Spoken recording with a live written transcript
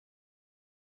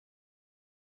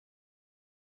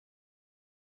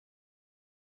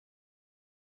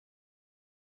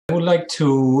would like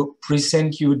to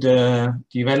present you the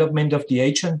development of the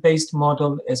agent-based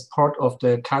model as part of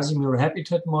the CASiMiR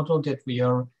habitat model that we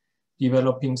are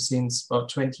developing since about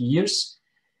 20 years.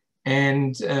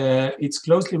 And it's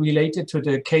closely related to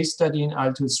the case study in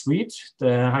Altusried,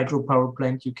 the hydropower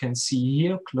plant you can see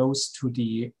here, close to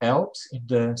the Alps in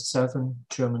the southern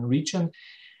German region.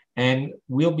 And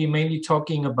we'll be mainly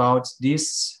talking about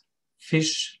this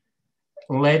fish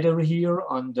ladder here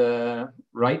on the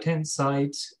right-hand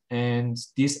side and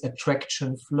this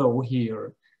attraction flow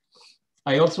here.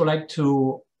 I also like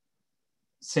to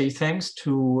say thanks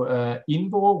to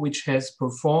INVO, which has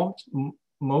performed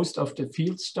most of the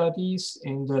field studies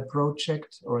in the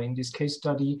project or in this case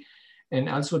study, and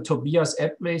also Tobias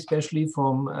Epple, especially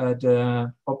from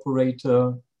the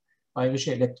operator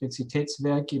Bayerische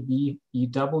Elektrizitätswerke,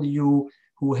 BEW,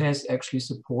 who has actually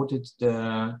supported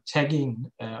the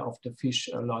tagging of the fish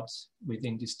a lot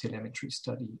within this telemetry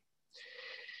study.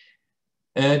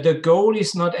 The goal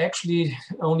is not actually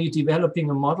only developing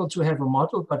a model to have a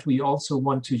model, but we also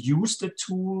want to use the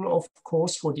tool, of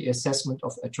course, for the assessment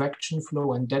of attraction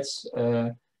flow. And that's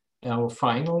our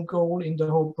final goal in the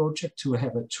whole project, to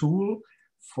have a tool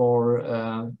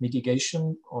for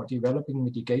mitigation or developing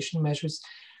mitigation measures.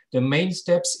 The main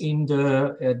steps in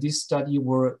this study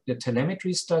were the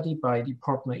telemetry study by the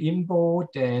partner INVO,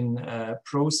 then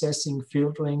processing,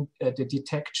 filtering the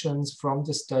detections from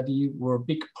the study were a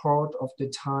big part of the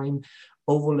time,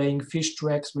 overlaying fish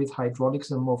tracks with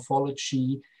hydraulics and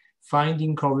morphology,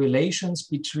 finding correlations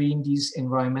between these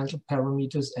environmental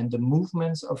parameters and the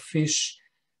movements of fish,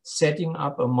 setting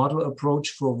up a model approach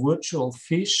for virtual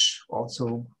fish,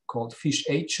 also called fish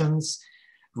agents,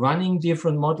 running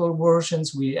different model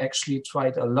versions. We actually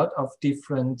tried a lot of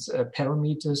different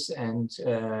parameters and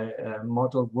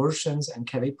model versions and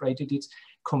calibrated it,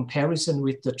 comparison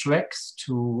with the tracks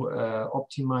to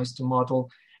optimize the model,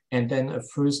 and then a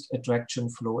first attraction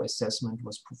flow assessment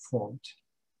was performed.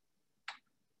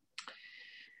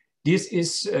 This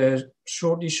is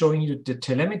shortly showing you the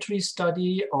telemetry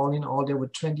study. All in all, there were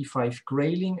 25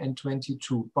 grayling and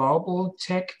 22 barbel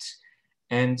tagged.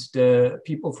 And the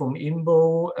people from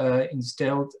INVO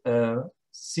installed a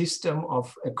system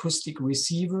of acoustic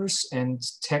receivers and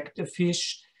tagged the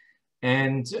fish.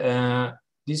 And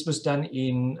this was done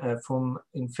in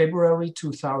February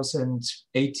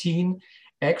 2018.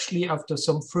 Actually, after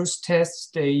some first tests,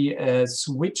 they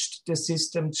switched the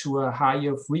system to a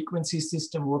higher frequency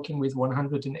system working with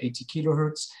 180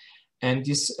 kilohertz. And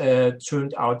this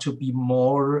turned out to be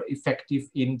more effective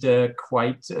in the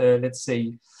quite, let's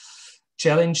say,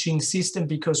 challenging system,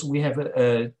 because we have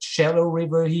a shallow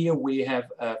river here, we have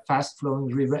a fast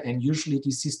flowing river, and usually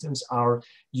these systems are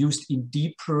used in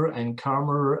deeper and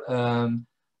calmer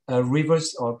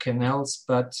rivers or canals,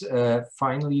 but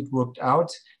finally it worked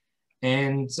out.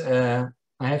 And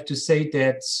I have to say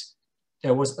that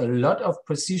there was a lot of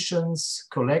positions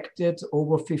collected,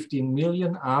 over 15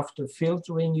 million after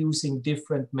filtering using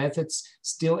different methods,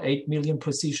 still 8 million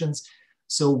positions.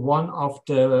 So one of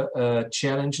the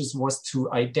challenges was to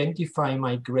identify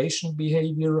migration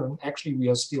behavior, and actually we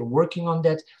are still working on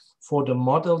that. For the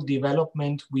model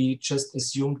development, we just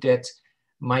assumed that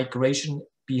migration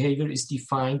behavior is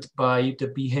defined by the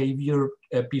behavior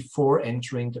before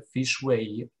entering the fish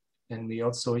way. And we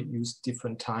also used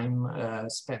different time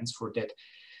spans for that.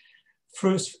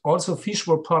 First, also fish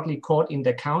were partly caught in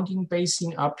the counting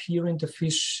basin up here in the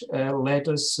fish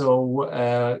ladder.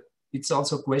 So it's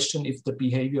also a question if the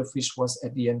behavior of fish was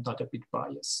at the end not a bit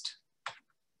biased.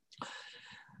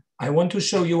 I want to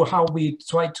show you how we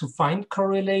try to find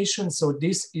correlation. So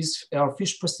this is our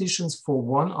fish positions for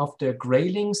one of the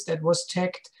graylings that was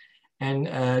tagged.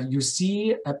 And you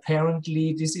see,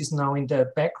 apparently, this is now in the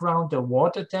background, the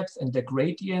water depth and the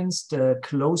gradients. The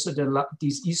closer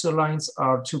these isolines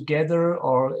are together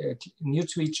or near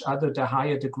to each other, the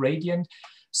higher the gradient.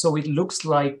 So it looks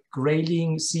like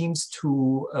grayling seems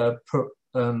to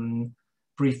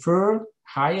prefer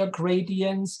higher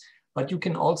gradients, but you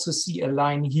can also see a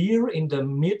line here in the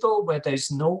middle where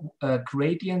there's no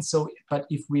gradient. So, but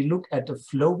if we look at the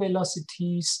flow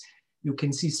velocities, you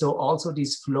can see, so also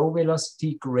these flow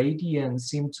velocity gradients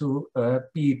seem to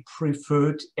be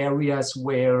preferred areas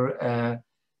where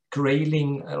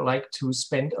grayling like to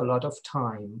spend a lot of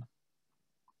time.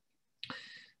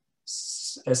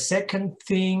 A second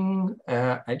thing,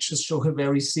 I just show a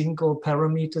very single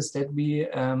parameters that we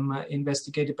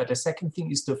investigated, but the second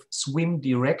thing is the swim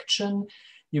direction.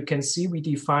 You can see we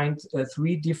defined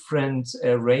 3 different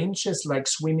ranges, like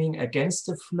swimming against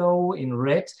the flow in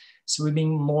red,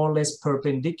 swimming more or less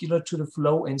perpendicular to the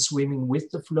flow, and swimming with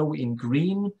the flow in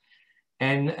green.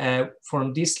 And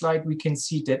from this slide, we can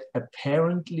see that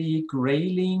apparently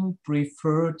grayling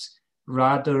preferred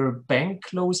rather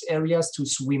bank-close areas to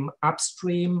swim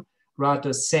upstream,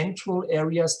 rather central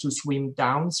areas to swim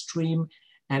downstream.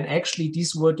 And actually,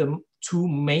 these were the two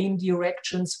main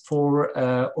directions for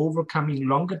overcoming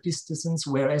longer distances,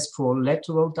 whereas for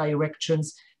lateral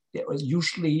directions,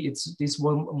 usually this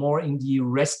one more in the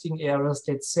resting areas,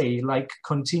 let's say, like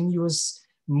continuous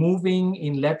moving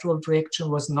in lateral direction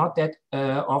was not that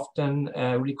often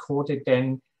recorded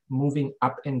than moving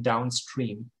up and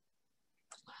downstream.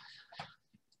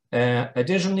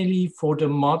 Additionally, for the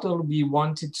model, we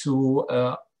wanted to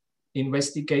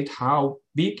investigate how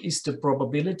big is the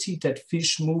probability that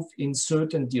fish move in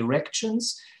certain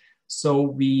directions. So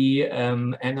we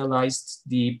analyzed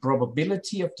the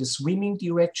probability of the swimming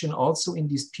direction also in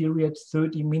this period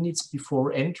 30 minutes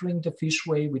before entering the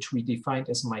fishway, which we defined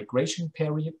as migration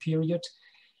period.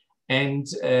 And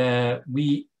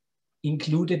we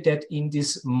included that in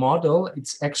this model.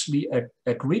 It's actually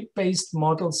a grid-based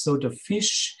model. So the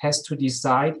fish has to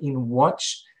decide in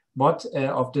which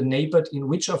of the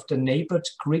neighbored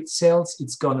grid cells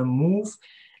it's gonna move.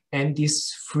 And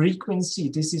this frequency,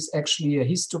 this is actually a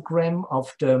histogram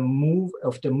of the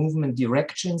movement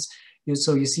directions.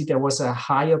 So you see there was a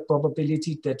higher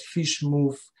probability that fish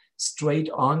move straight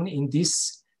on in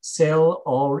this cell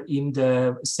or in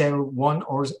the cell 1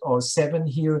 or 7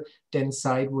 here, then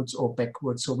sidewards or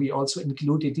backwards. So we also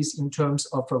included this in terms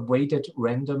of a weighted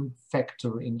random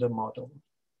factor in the model.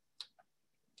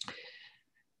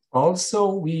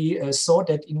 Also, we saw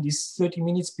that in these 30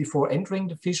 minutes before entering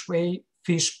the fishway,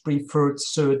 fish preferred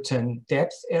certain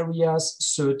depth areas,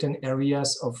 certain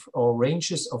areas of or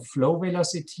ranges of flow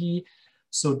velocity.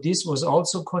 So this was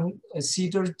also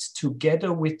considered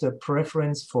together with the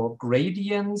preference for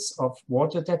gradients of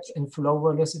water depth and flow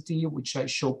velocity, which I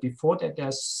showed before, that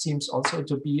there seems also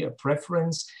to be a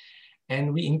preference.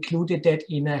 And we included that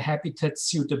in a habitat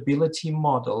suitability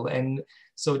model. And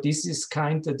so this is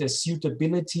kind of the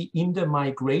suitability in the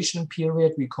migration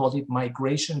period. We call it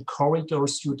migration corridor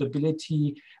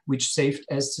suitability, which served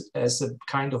as a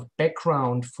kind of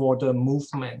background for the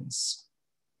movements.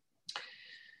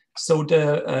 So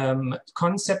the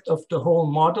concept of the whole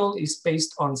model is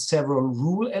based on several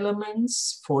rule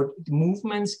elements for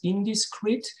movements in this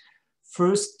grid.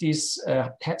 First, this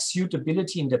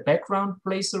suitability in the background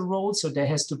plays a role. So there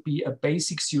has to be a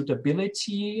basic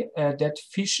suitability that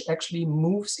fish actually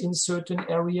moves in certain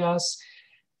areas.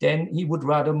 Then he would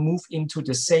rather move into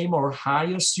the same or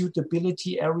higher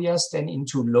suitability areas than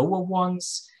into lower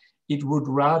ones. It would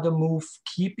rather move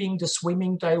keeping the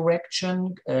swimming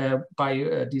direction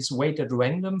by this weighted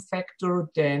random factor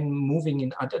than moving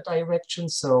in other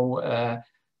directions. So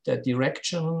the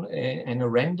direction and a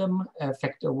random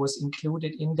factor was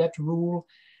included in that rule.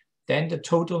 Then the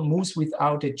total moves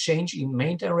without a change in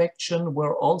main direction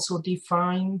were also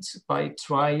defined by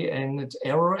try and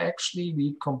error. Actually,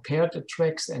 we compared the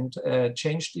tracks and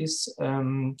changed this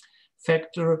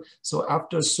factor. So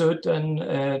after a certain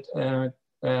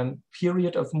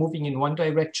period of moving in one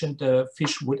direction, the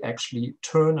fish would actually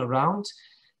turn around.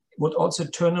 Would also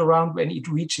turn around when it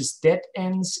reaches dead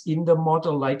ends in the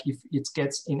model, like if it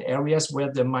gets in areas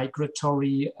where the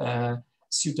migratory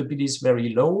suitability is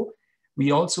very low.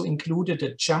 We also included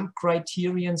a jump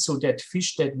criterion so that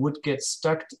fish that would get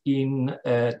stuck in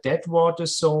dead water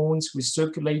zones with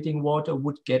circulating water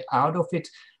would get out of it,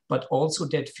 but also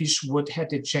that fish would have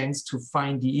a chance to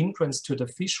find the entrance to the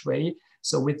fishway.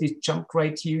 So with this jump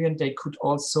criterion, they could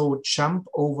also jump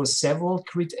over several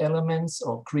grid elements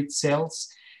or grid cells.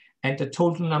 And the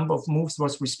total number of moves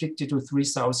was restricted to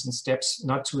 3,000 steps,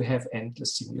 not to have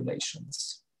endless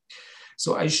simulations.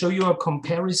 So I show you a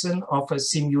comparison of a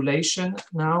simulation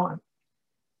now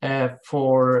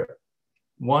for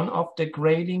one of the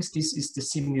gradings. This is the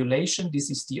simulation,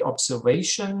 this is the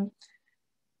observation.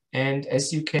 And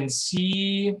as you can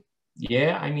see,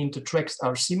 yeah, I mean, the tracks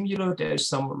are similar. There's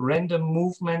some random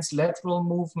movements, lateral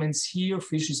movements here.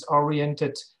 Fish is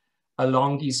oriented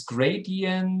along these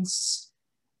gradients.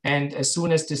 And as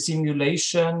soon as the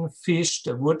simulation fish,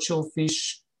 the virtual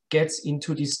fish, gets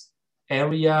into this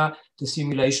area, the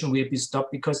simulation will be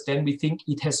stopped because then we think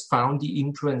it has found the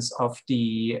entrance of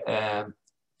the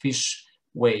fish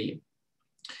way.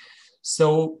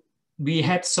 So we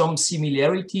had some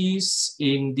similarities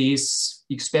in this,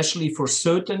 especially for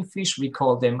certain fish. We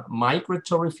call them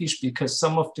migratory fish because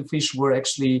some of the fish were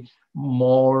actually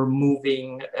more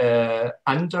moving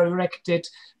undirected,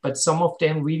 but some of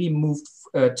them really moved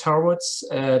towards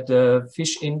the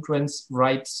fish entrance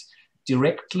right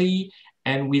directly.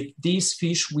 And with these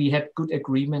fish, we had good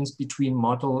agreements between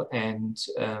model and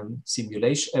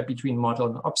simulation, between model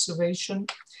and observation.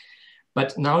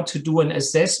 But now to do an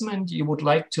assessment, you would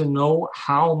like to know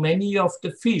how many of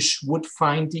the fish would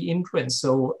find the entrance.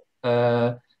 So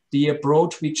the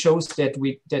approach we chose that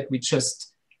we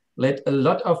just let a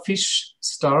lot of fish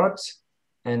start.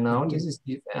 And now this is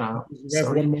the, we have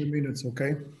 1 more minute,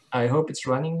 okay? I hope it's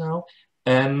running now.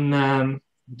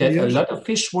 That a lot of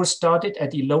fish were started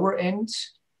at the lower end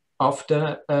of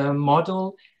the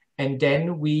model. And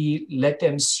then we let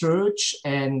them search,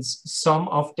 and some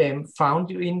of them found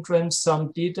the entrance,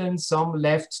 some didn't, some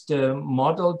left the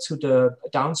model to the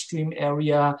downstream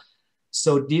area.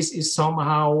 So this is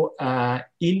somehow an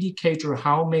indicator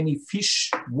how many fish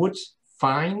would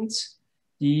find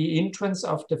the entrance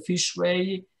of the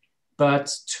fishway.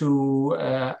 But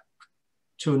to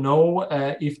know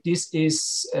if this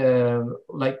is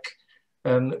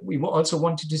we also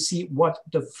wanted to see what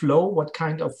the flow, what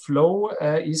kind of flow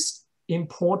is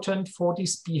important for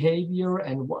this behavior,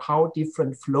 and how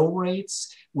different flow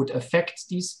rates would affect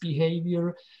this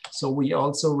behavior. So we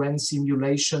also ran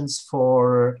simulations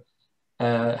for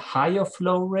higher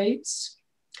flow rates.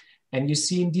 And you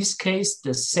see in this case,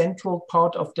 the central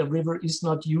part of the river is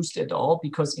not used at all,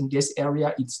 because in this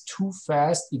area, it's too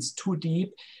fast, it's too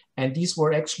deep. And these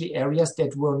were actually areas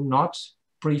that were not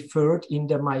preferred in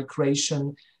the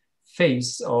migration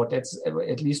phase, or that's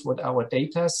at least what our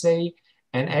data say.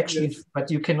 And actually, yes. But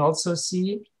you can also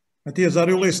see. Matthias, are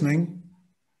you listening?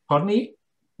 Pardon me?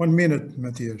 1 minute,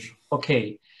 Matthias.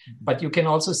 Okay, but you can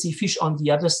also see fish on the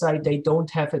other side. They don't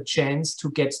have a chance to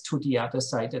get to the other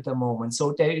side at the moment.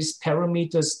 So there is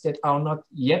parameters that are not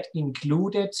yet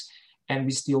included, and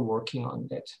we're still working on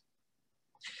that.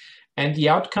 And the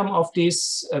outcome of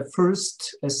this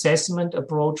first assessment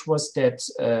approach was that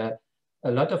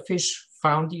a lot of fish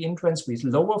found the entrance with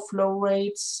lower flow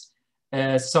rates.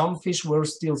 Some fish were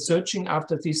still searching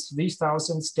after these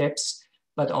 3,000 steps,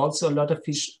 but also a lot of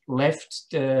fish left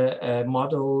the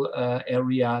model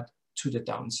area to the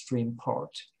downstream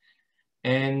part.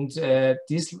 And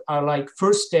these are like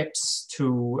first steps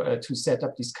to set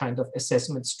up this kind of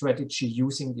assessment strategy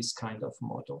using this kind of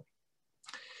model.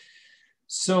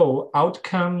 So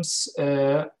outcomes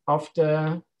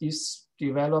after this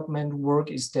development work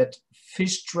is that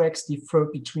fish tracks differ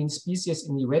between species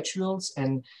individuals,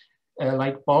 and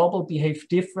like barbel behave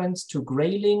different to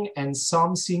grayling, and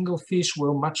some single fish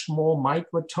were much more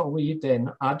migratory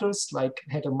than others, like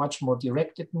had a much more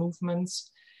directed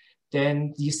movements.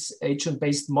 Then this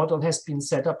agent-based model has been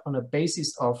set up on a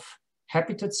basis of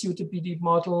habitat suitability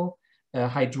model,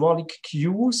 hydraulic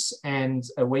cues, and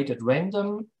a weighted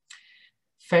random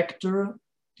factor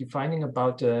defining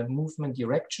about the movement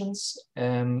directions.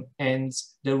 And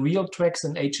the real tracks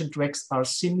and agent tracks are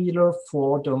similar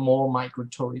for the more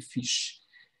migratory fish.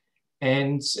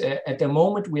 And at the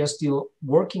moment, we are still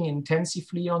working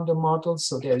intensively on the model.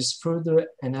 So there is further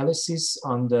analysis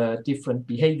on the different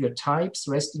behavior types.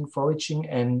 Resting, foraging,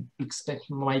 and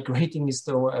migrating is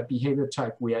the behavior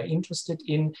type we are interested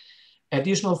in.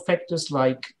 Additional factors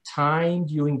like time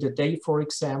during the day, for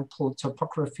example,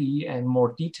 topography, and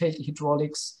more detailed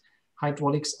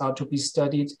hydraulics are to be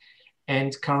studied.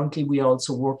 And currently we are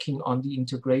also working on the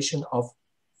integration of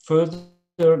further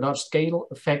large-scale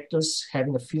factors,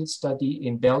 having a field study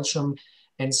in Belgium,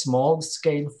 and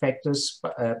small-scale factors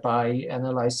by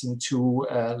analyzing 2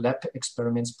 lab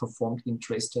experiments performed in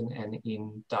Dresden and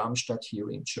in Darmstadt here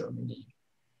in Germany.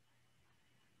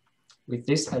 With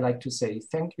this, I'd like to say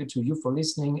thank you to you for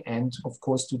listening, and of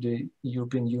course to the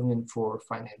European Union for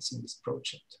financing this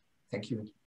project. Thank you.